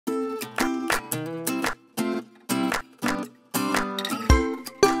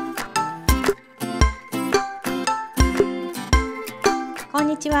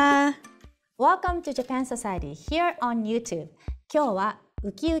ちは。Welcome to Japan Society here on YouTube. 今日は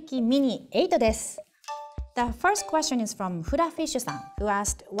ウキウキミニ8です。The first question is from Fluffisch さん who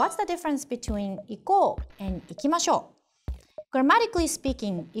asked, What's the difference between 行こう and 行きましょう? Grammatically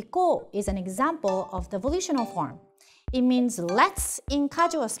speaking, 行こう is an example of the volitional form. It means let's in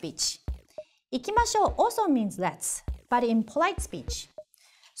casual speech. 行きましょう also means let's, but in polite speech.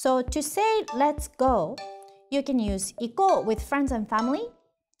 So to say let's go, you can use 行こう with friends and family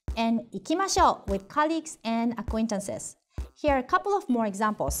and 行きましょう with colleagues and acquaintances. Here are a couple of more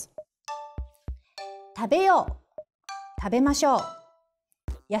examples. 食べよう、食べましょう。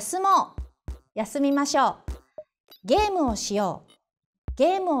休もう、休みましょう。ゲームをしよう、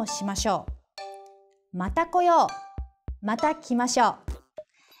ゲームをしましょう。また来よう、また来ましょう。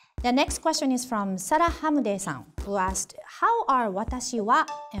The next question is from Sara hamoudeh さん who asked, How are 私は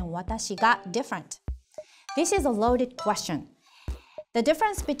and 私が different? This is a loaded question. The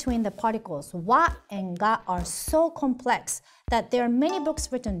difference between the particles は and が are so complex that there are many books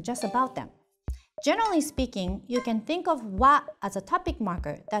written just about them. Generally speaking, you can think of は as a topic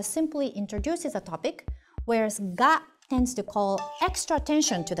marker that simply introduces a topic, whereas が tends to call extra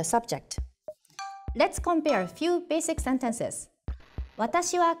attention to the subject. Let's compare a few basic sentences.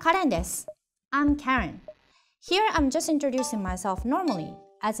 私はカレンです。I'm Karen. Here I'm just introducing myself normally,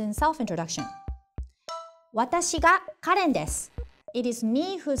 as in self-introduction. 私がカレンです。It is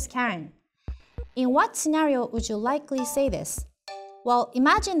me who's Karen. In what scenario would you likely say this? Well,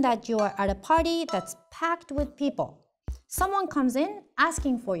 imagine that you are at a party that's packed with people. Someone comes in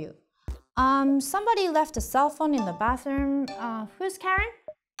asking for you. Somebody left a cell phone in the bathroom. Who's Karen?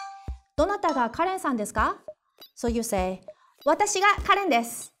 どなたがカレンさんですか? So you say, 私がカレンで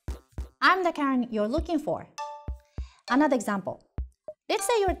す。I'm the Karen you're looking for. Another example. Let's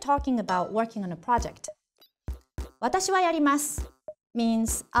say you're talking about working on a project. 私はやります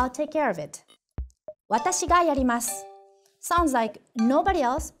means I'll take care of it. 私がやります sounds like nobody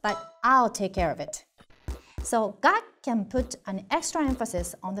else but I'll take care of it. So が can put an extra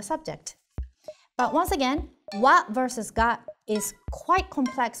emphasis on the subject. But once again, は versus が is quite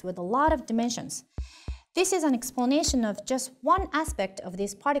complex with a lot of dimensions. This is an explanation of just one aspect of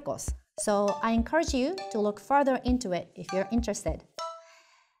these particles. So I encourage you to look further into it if you're interested.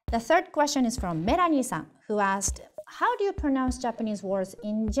 The third question is from Melanie-san, who asked, How do you pronounce Japanese words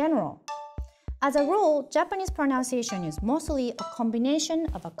in general? As a rule, Japanese pronunciation is mostly a combination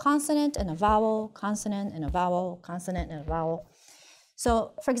of a consonant and a vowel, consonant and a vowel, consonant and a vowel.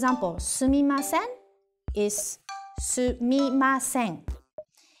 So, for example, sumimasen is sumimasen.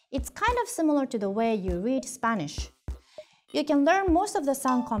 It's kind of similar to the way you read Spanish. You can learn most of the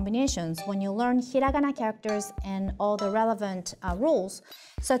sound combinations when you learn hiragana characters and all the relevant rules,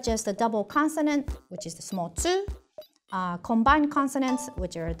 such as the double consonant, which is the small tsu, combined consonants,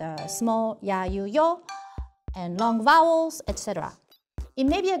 which are the small ya, yu, yo, and long vowels, etc. It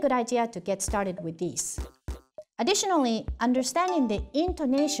may be a good idea to get started with these. Additionally, understanding the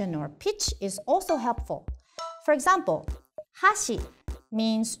intonation or pitch is also helpful. For example, hashi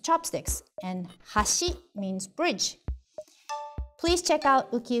means chopsticks and hashi means bridge. Please check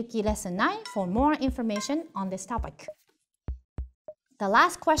out Uki Uki Lesson 9 for more information on this topic. The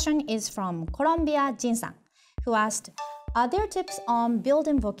last question is from Colombia Jin-san, who asked, Are there tips on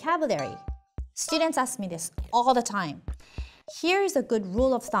building vocabulary? Students ask me this all the time. Here's a good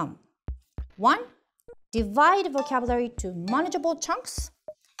rule of thumb. 1. Divide vocabulary to manageable chunks.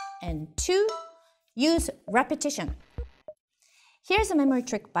 And 2. Use repetition. Here's a memory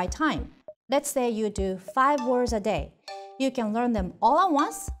trick by time. Let's say you do 5 words a day. You can learn them all at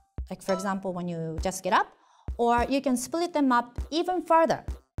once, like for example when you just get up, or you can split them up even further.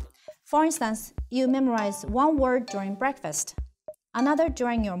 For instance, you memorize 1 word during breakfast, another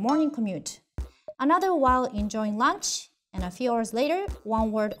during your morning commute, another while enjoying lunch, and a few hours later,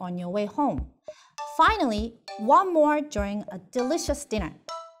 1 word on your way home. Finally, 1 more during a delicious dinner.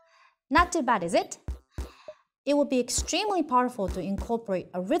 Not too bad, is it? It would be extremely powerful to incorporate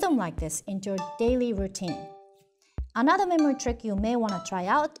a rhythm like this into your daily routine. Another memory trick you may want to try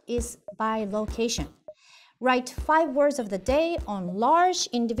out is by location. Write 5 words of the day on large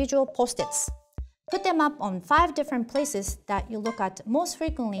individual post-its. Put them up on 5 different places that you look at most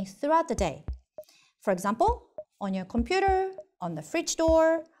frequently throughout the day. For example, on your computer, on the fridge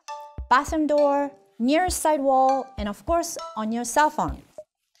door, bathroom door, near a side wall, and of course, on your cell phone.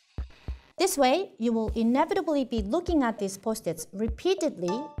 This way, you will inevitably be looking at these post-its repeatedly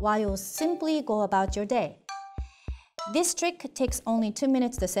while you simply go about your day. This trick takes only 2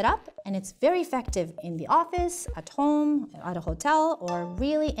 minutes to set up, and it's very effective in the office, at home, at a hotel, or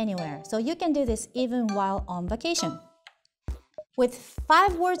really anywhere. So you can do this even while on vacation. With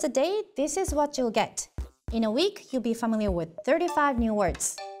 5 words a day, this is what you'll get. In a week, you'll be familiar with 35 new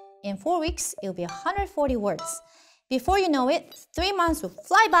words. In 4 weeks, it'll be 140 words. Before you know it, 3 months will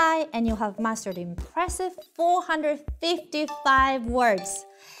fly by and you'll have mastered impressive 455 words.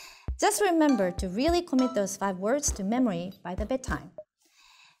 Just remember to really commit those 5 words to memory by the bedtime.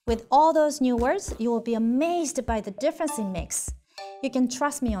 With all those new words, you will be amazed by the difference it makes. You can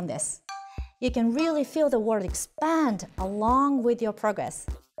trust me on this. You can really feel the word expand along with your progress.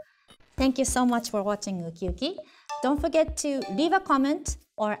 Thank you so much for watching Uki Uki. Don't forget to leave a comment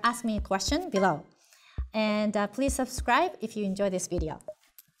or ask me a question below. And please subscribe if you enjoy this video.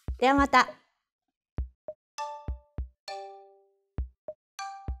 ではまた。